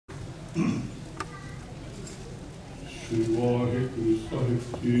श्री वाहिगुरु साहिब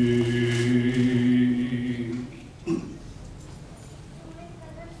जी।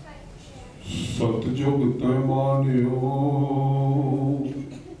 सतजुग तै मानियो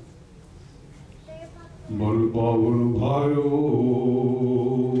बल पावन भायो,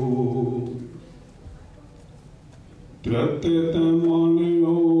 त्रैते तै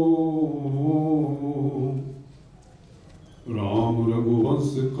मानियो राम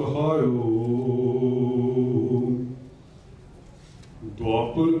रघुवंश कहायो।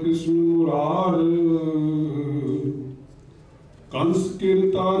 द्वापर कृष्ण मुरार कंस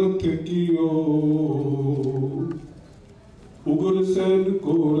कीर्तार्थ कियो, उग्र सेन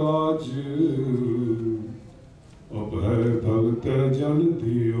को राज अभय भगत जन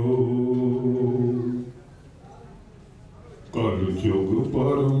दियो। कर जुग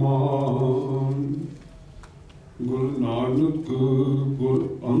परमान गुरु नानक गुरु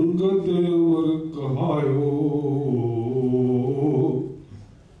अंगद अमर कहायो।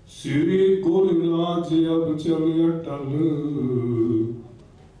 श्री गुरु राज अब चल अटल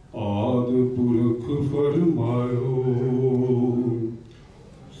आदि पुरख फरमायो।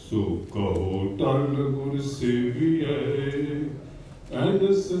 सो कहो टल गुर सेविए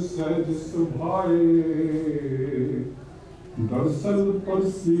एनस सहज सुभाए। दर्शन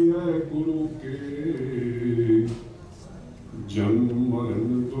परसिए गुरु के जन्म मरण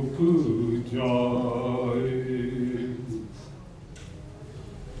दुख जाए।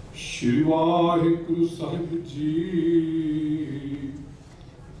 श्री वाहिगुरु साहिब जी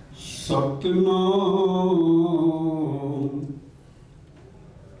सतनाम।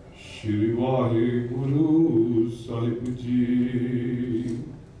 श्री वाहिगुरु साहिब जी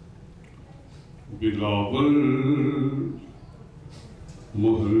बिलावल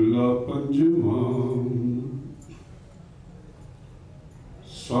मोहल्ला पंजवा।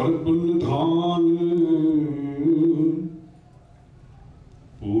 सर्ब निधान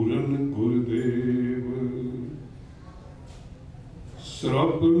पूरन गुरुदेव।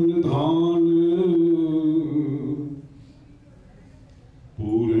 सर्ब निधान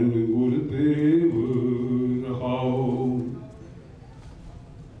पूरन गुरुदेव रहाओ।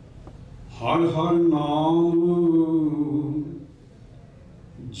 हर हर नाम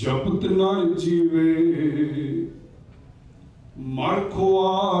जपत न जीवे मर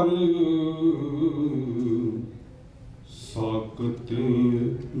खुआर। साकत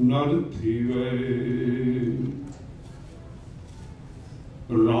नर थीवे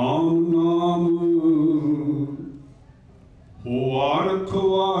राम नाम होआ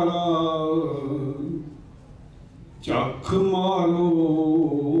रखवारा। चख मारो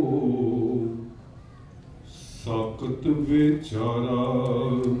साकत बेचारा।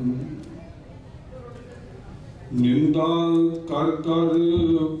 निंदा कर कर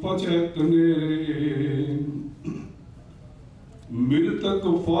पचे कनेरे मृतक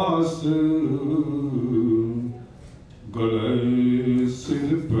फास। गले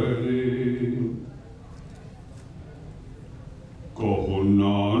सिर पैरे कहो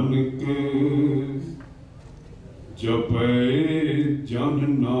नानक जपे जन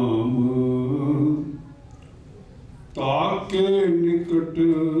नाम। ताके निकट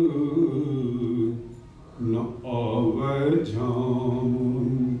न आवे झाम।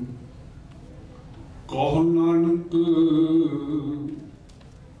 कहो नानक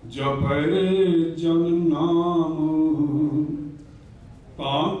जपे जन नाम।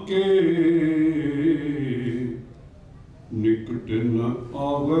 ताके निकट न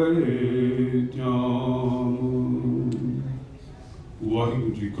आवे झाम।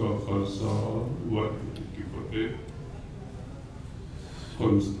 वाहिगुरु जी का खालसा वाहिगुरु जी की फतेह।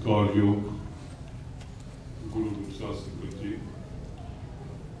 संस्कार योग गुरु शास्त्री जी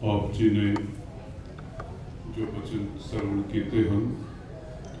आप जी ने जो वचन श्रवण किए हैं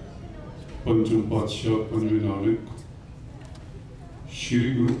पंचम पातशाह पंजवें नानक श्री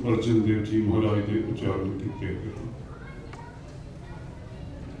गुरु अर्जन देव जी महाराज के उच्चारण किए हैं।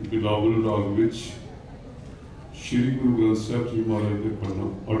 बिलावल राग विच श्री गुरु ग्रंथ साहब जी महाराज के पन्ना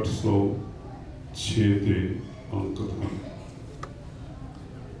 806 के अंकित हैं।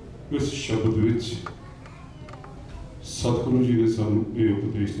 इस शब्द विच सतगुरु जी ने सानू ये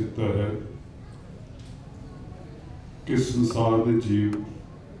उपदेश दिता है कि संसार के जीव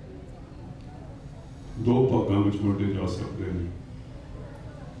दो भागों में वंडे जा सकते हैं।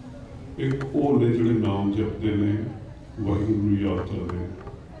 एक वो ने जिहड़े नाम जपते हैं वाहिगुरू याद करते हैं,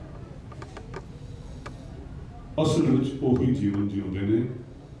 असल में उही जीवन जिउंदे ने।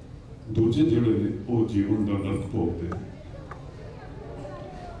 दूजे जिहड़े ने वो जीवन का नरक भोगते हैं।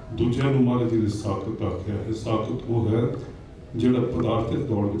 दूजिया महाराज जी ने साकत आख्या है। साकत वो है ਜਿਹੜਾ ਪਦਾਰਥਕ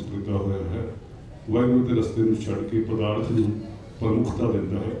ਦੌੜ ਵਿੱਚ ਲੱਗਾ ਹੋਇਆ ਹੈ, ਵਾਹਿਗੁਰੂ ਦੇ ਰਸਤੇ ਨੂੰ ਛੱਡ ਕੇ ਪਦਾਰਥ ਨੂੰ ਪ੍ਰਮੁਖਤਾ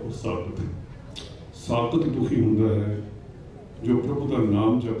ਦਿੰਦਾ ਹੈ, ਉਹ ਸਾਕਤ ਹੈ। ਸਾਕਤ ਦੁਖੀ ਹੁੰਦਾ ਹੈ, ਜੋ ਪ੍ਰਭੂ ਦਾ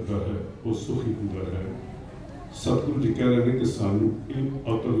ਨਾਮ ਜਪਦਾ ਹੈ ਉਹ ਸੁਖੀ ਹੁੰਦਾ ਹੈ। ਸਤਿਗੁਰੂ ਜੀ ਕਹਿ ਰਹੇ ਨੇ ਕਿ ਸਾਨੂੰ ਇਹ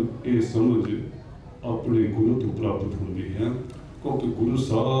ਅਕਲ, ਇਹ ਸਮਝ ਆਪਣੇ ਗੁਰੂ ਤੋਂ ਪ੍ਰਾਪਤ ਹੁੰਦੀ ਹੈ, ਕਿਉਂਕਿ ਗੁਰੂ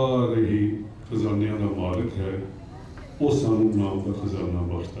ਸਾਰੇ ਹੀ ਖਜ਼ਾਨਿਆਂ ਦਾ ਮਾਲਕ ਹੈ, ਉਹ ਸਾਨੂੰ ਨਾਮ ਦਾ ਖਜ਼ਾਨਾ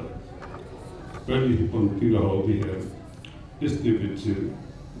ਬਖਸ਼ਦਾ ਹੈ। ਪਹਿਲੀ ਹੀ ਪੰਕਤੀ ਰਾਹੋਂ ਦੀ ਹੈ, ਇਸ ਦੇ ਵਿੱਚ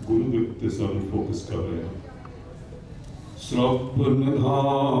ਗੁਰੂ ਦੇ ਉੱਤੇ ਸਾਨੂੰ ਫੋਕਸ ਕਰ ਰਿਹਾ ਹੈ। ਸਰਬ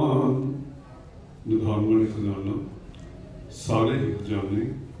ਨਿਧਾਨ, ਨਿਧਾਨ ਵਾਲੇ ਖਜ਼ਾਨਾ, ਸਾਰੇ ਹੀ ਖਜ਼ਾਨੇ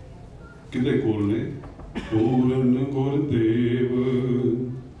ਕਿਹਦੇ ਕੋਲ ਨੇ? ਪੂਰਨ ਗੁਰਦੇਵ,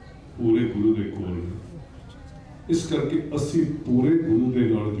 ਪੂਰੇ ਗੁਰੂ ਦੇ ਕੋਲ ਨੇ। ਇਸ ਕਰਕੇ ਅਸੀਂ ਪੂਰੇ ਗੁਰੂ ਦੇ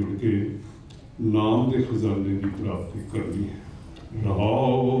ਨਾਲ ਜੁੜ ਕੇ ਨਾਮ ਦੇ ਖਜ਼ਾਨੇ ਦੀ ਪ੍ਰਾਪਤੀ ਕਰਨੀ ਹੈ।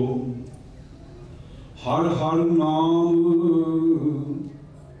 ਰਹਾਓ ਹਰ ਹਰ ਨਾਮ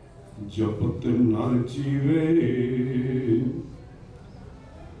ਜਪਤ ਨਰ ਜੀਵੇ।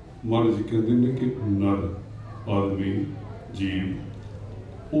 ਮਹਾਰਾਜ ਜੀ ਕਹਿੰਦੇ ਨੇ ਕਿ ਨਰ, ਆਦਮੀ, ਜੀਵ,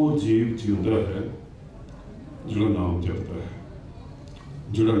 ਉਹ ਜੀਵ ਜਿਉਂਦਾ ਹੈ ਜਿਹੜਾ ਨਾਮ ਜਪਦਾ ਹੈ।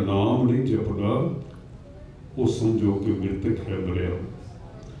 ਜਿਹੜਾ ਨਾਮ ਨਹੀਂ ਜਪਦਾ ਉਹ ਸਮਝੋ ਕਿ ਮ੍ਰਿਤਕ ਹੈ, ਮਰਿਆ।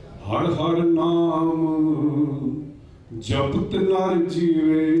 ਹਰ ਹਰ ਨਾਮ ਜਪਤ ਨਰ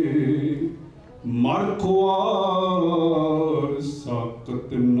ਜੀਵੇ, ਮਰ ਖੁਆਰ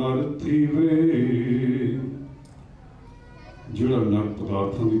ਸਾਕਤ ਨਰ ਥੀਵੇ। ਜਿਹੜਾ ਨਰ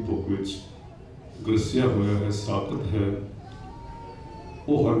ਪਦਾਰਥਾਂ ਦੀ ਭੁੱਖ ਵਿੱਚ ਗਰਸਿਆ ਹੋਇਆ ਹੈ, ਸਾਕਤ ਹੈ,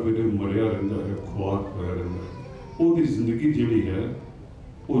 ਉਹ ਹਰ ਵੇਲੇ ਮਰਿਆ ਰਹਿੰਦਾ ਹੈ, ਖੁਆਰ ਹੋਇਆ ਰਹਿੰਦਾ ਹੈ। ਉਹਦੀ ਜ਼ਿੰਦਗੀ ਜਿਹੜੀ ਹੈ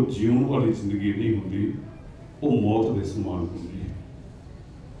ਉਹ ਜਿਉਣ ਵਾਲੀ ਜ਼ਿੰਦਗੀ ਨਹੀਂ ਹੁੰਦੀ, ਉਹ ਮੌਤ ਦੇ ਸਮਾਨ ਹੁੰਦੀ ਹੈ।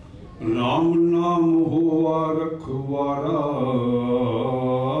 ਰਾਮ ਨਾਮ ਹੋਆ ਰਖਵਾਰਾ,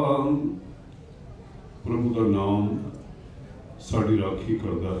 ਪ੍ਰਭੂ ਦਾ ਨਾਮ ਸਾਡੀ ਰਾਖੀ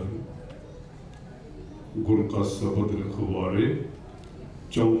ਕਰਦਾ ਹੈ। ਗੁਰ ਕਾ ਸ਼ਬਦ ਰਖਵਾਰੇ,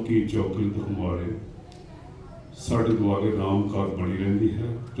 ਚੌਕੀ ਚੌਕਲਤ ਹਮਾਰੇ। ਸਾਡੇ ਦੁਆਲੇ ਰਾਮ ਕਾਰ ਬਣੀ ਰਹਿੰਦੀ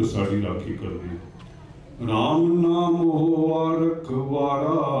ਹੈ ਜੋ ਸਾਡੀ ਰਾਖੀ ਕਰਦੀ ਹੈ। ਰਾਮ ਨਾਮ ਹੋਆ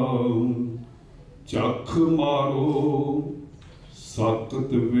ਰਖਵਾਰਾ, ਚੱਖ ਮਾਰੋ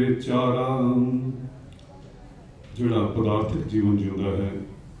ਸਾਕਤ ਵਿਚਾਰਾ। ਜਿਹੜਾ ਪਦਾਰਥਕ ਜੀਵਨ ਜਿਉਂਦਾ ਹੈ,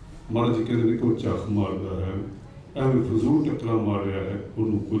 ਮਹਾਰਾਜ ਜੀ ਕਹਿੰਦੇ ਨੇ ਕਿ ਉਹ ਚੱਖ ਮਾਰਦਾ ਹੈ, ਐਵੇਂ ਫਜ਼ੂਲ ਟੱਕਰਾਂ ਮਾਰ ਰਿਹਾ ਹੈ,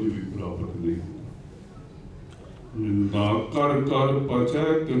 ਉਹਨੂੰ ਕੁਝ ਵੀ ਪ੍ਰਾਪਤ ਨਹੀਂ ਹੁੰਦਾ। ਨਿੰਦਾ ਕਰ ਕਰ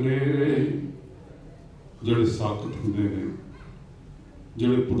ਪਚੈ ਕਨੇਰੇ। ਜਿਹੜੇ ਸਾਕਤ ਹੁੰਦੇ ਨੇ,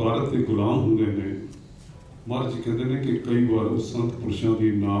 ਜਿਹੜੇ ਪਦਾਰਥ ਦੇ ਗੁਲਾਮ ਹੁੰਦੇ ਨੇ, ਮਹਾਰਾਜ ਜੀ ਕਹਿੰਦੇ ਨੇ ਕਿ ਕਈ ਵਾਰ ਉਹ ਸੰਤ ਪੁਰਸ਼ਾਂ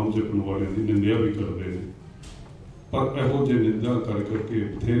ਦੀ ਨਾਮ ਜਪਣ ਵਾਲਿਆਂ ਦੀ ਨਿੰਦਿਆ ਵੀ ਕਰਦੇ ਨੇ, ਪਰ ਇਹੋ ਜਿਹੇ ਨਿੰਦਾ ਕਰ ਕਰਕੇ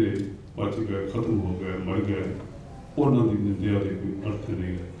ਬਥੇਰੇ ਪਚ ਗਏ, ਖਤਮ ਹੋ ਗਏ, ਮਰ ਗਏ, ਉਹਨਾਂ ਦੀ ਨਿੰਦਿਆ ਦੇ ਕੋਈ ਅਰਥ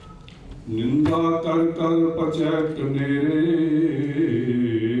ਨਹੀਂ ਹੈ। ਨਿੰਦਾ ਕਰ ਕਰ ਪਚੈ ਕਨੇਰੇ,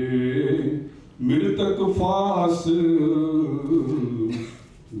 ਮ੍ਰਿਤਕ ਫਾਸ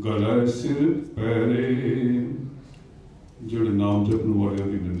ਗਲੇ ਸਿਰ ਪੈਰੇ। ਜਿਹੜੇ ਨਾਮ ਜਪਣ ਵਾਲਿਆਂ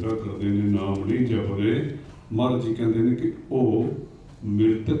ਦੀ ਨਿੰਦਾ ਕਰਦੇ ਨੇ, ਨਾਮ ਨਹੀਂ ਜਪਦੇ, ਮਹਾਰਾਜ ਜੀ ਕਹਿੰਦੇ ਨੇ ਕਿ ਉਹ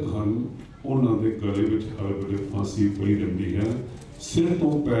ਮ੍ਰਿਤਕ ਹਨ, ਉਹਨਾਂ ਦੇ ਗਲੇ ਵਿੱਚ ਹਰ ਵੇਲੇ ਫਾਂਸੀ ਪਈ ਰਹਿੰਦੀ ਹੈ। ਸਿਰ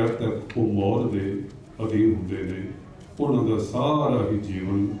ਤੋਂ ਪੈਰ ਤੱਕ ਉਹ ਮੌਤ ਦੇ ਅਧੀਨ ਹੁੰਦੇ ਨੇ, ਉਹਨਾਂ ਦਾ ਸਾਰਾ ਹੀ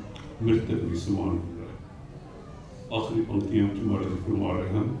ਜੀਵਨ ਮ੍ਰਿਤਕ ਦੀ ਸਮਾਨ ਹੁੰਦਾ ਹੈ। ਆਖਰੀ ਪੰਕਤੀਆਂ ਵਿੱਚ ਮਹਾਰਾਜ ਜੀ ਫਰਮਾ ਰਹੇ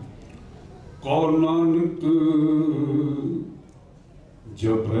ਹਨ, ਕਉ ਨਾਨਕ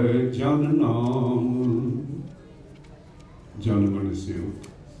ਜਪੈ ਜਨ ਨਾਮ। ਜਨ ਮਨ ਸੇਵਕ,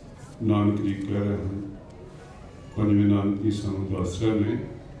 ਨਾਨਕ ਜੀ ਕਹਿ ਰਹੇ ਹਨ, ਪੰਜਵੇਂ ਨਾਨਕ ਜੀ ਸਾਨੂੰ ਦੱਸ ਰਹੇ ਨੇ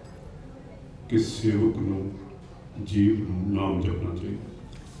ਕਿ ਸੇਵਕ ਨੂੰ, ਜੀਵ ਨੂੰ ਨਾਮ ਜਪਣਾ ਚਾਹੀਦਾ।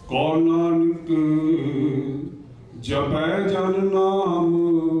 ਕਉ ਨਾਨਕ ਜਪੈ ਜਨ ਨਾਮ।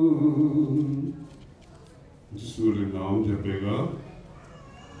 ਜਿਸ ਵੇਲੇ ਨਾਮ ਜਪੇਗਾ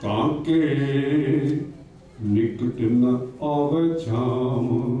ਤਾਂ ਕਿ ਨਿਕਟ ਨ ਆਵੇ ਜਾਮ।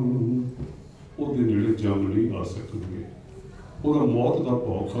 ਉਹਦੇ ਨੇੜੇ ਜਮ ਨਹੀਂ ਆ ਸਕਣਗੇ, ਉਹਦਾ ਮੌਤ ਦਾ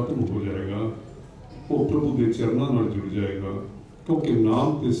ਭੌ ਖਤਮ ਹੋ ਜਾਏਗਾ, ਉਹ ਪ੍ਰਭੂ ਦੇ ਚਰਨਾਂ ਨਾਲ ਜੁੜ ਜਾਏਗਾ। ਕਿਉਂਕਿ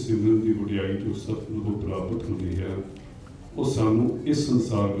ਨਾਮ ਤੇ ਸਿਮਰਨ ਦੀ ਵਡਿਆਈ ਜੋ ਸਤਿਗੁਰੂ ਤੋਂ ਪ੍ਰਾਪਤ ਹੁੰਦੀ ਹੈ, ਉਹ ਸਾਨੂੰ ਇਸ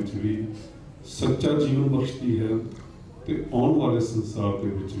ਸੰਸਾਰ ਵਿੱਚ ਵੀ ਸੱਚਾ ਜੀਵਨ ਬਖਸ਼ਦੀ ਹੈ ਤੇ ਆਉਣ ਵਾਲੇ ਸੰਸਾਰ ਦੇ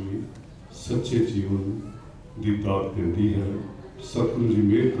ਵਿੱਚ ਵੀ ਸੱਚੇ ਜੀਵਨ ਦੀ ਦਾਤ ਦਿੰਦੀ ਹੈ। ਸਤਿਗੁਰੂ ਜੀ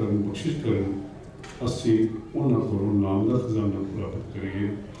ਮਿਹਰ ਕਰਨ, ਬਖਸ਼ਿਸ਼ ਕਰਨ, ਅਸੀਂ ਉਹਨਾਂ ਕੋਲੋਂ ਨਾਮ ਦਾ ਖਜ਼ਾਨਾ ਪ੍ਰਾਪਤ ਕਰੀਏ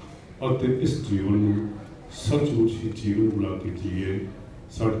ਅਤੇ ਇਸ ਜੀਵਨ ਨੂੰ ਸੱਚਮੁੱਚ ਹੀ ਜੀਵਨ ਬਣਾ ਕੇ ਜੀਏ।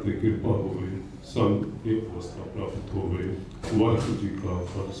 ਸਾਡੇ ਤੇ ਕਿਰਪਾ ਹੋਵੇ, ਸਾਨੂੰ ਇਹ ਅਵਸਥਾ ਪ੍ਰਾਪਤ ਹੋਵੇ। ਵਾਹਿਗੁਰੂ ਜੀ ਕਾ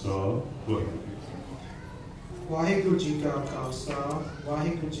ਖਾਲਸਾ, ਵਾਹਿਗੁਰੂ ਜੀ ਕੀ ਫਤਿਹ। ਵਾਹਿਗੁਰੂ ਜੀ ਕਾ ਖਾਲਸਾ,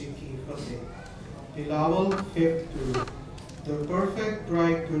 ਵਾਹਿਗੁਰੂ ਜੀ ਕੀ ਫਤਿਹ। Beloved fifth Guru, the perfect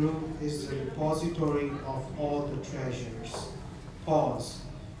bright Guru is the repository of all the treasures. Pause.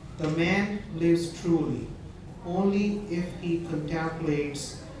 The man lives truly only if he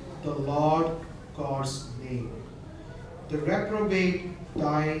contemplates the Lord God's name. The reprobate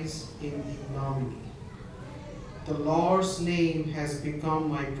dies in ignominy. The Lord's name has become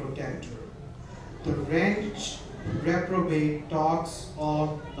my protector. The wretched reprobate talks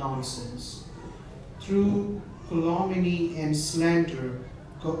all nonsense. Through calumny and slander,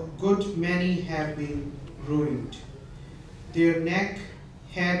 good many have been ruined. Their neck,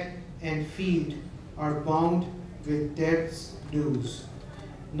 head, and feet are bound with death's dues.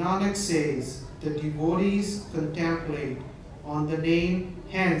 Nanak says, the devotees contemplate on the name,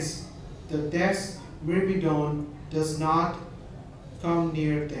 hence the death's myrmidon does not come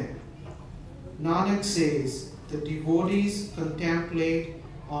near them. Nanak says, the devotees contemplate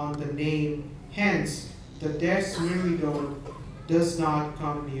on the name, hence the death's myrmidon does not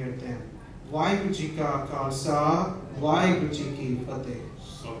come near them. Vaheguru Ji Ka Khalsa, Vaheguru Ji Ki Fateh.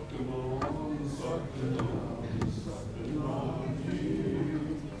 Satnam, Satnam, Satnam Ji.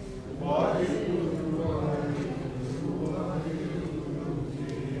 Vaheguru, Vaheguru, Vaheguru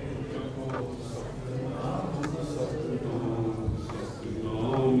Ji. Satnam, Satnam,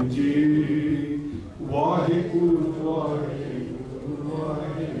 Satnam Ji. Vaheguru, Vaheguru,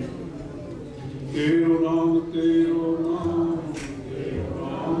 Vaheguru. Tero naam, tero naam, tero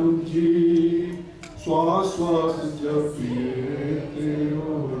naam ji. Swas swas japiye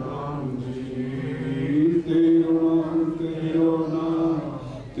tero naam ji. Tero naam,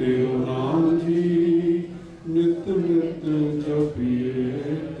 tero naam ji. Nit nit japiye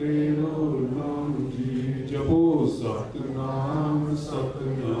tero naam ji. Japo Satnam,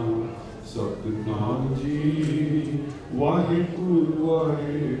 Satnam, Satnam ji. Vaheguru,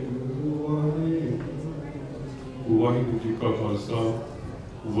 Vaheguru, Vaheguru. Vaheguru Ji Ka Khalsa,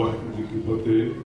 Vaheguru Ji Ki Fateh.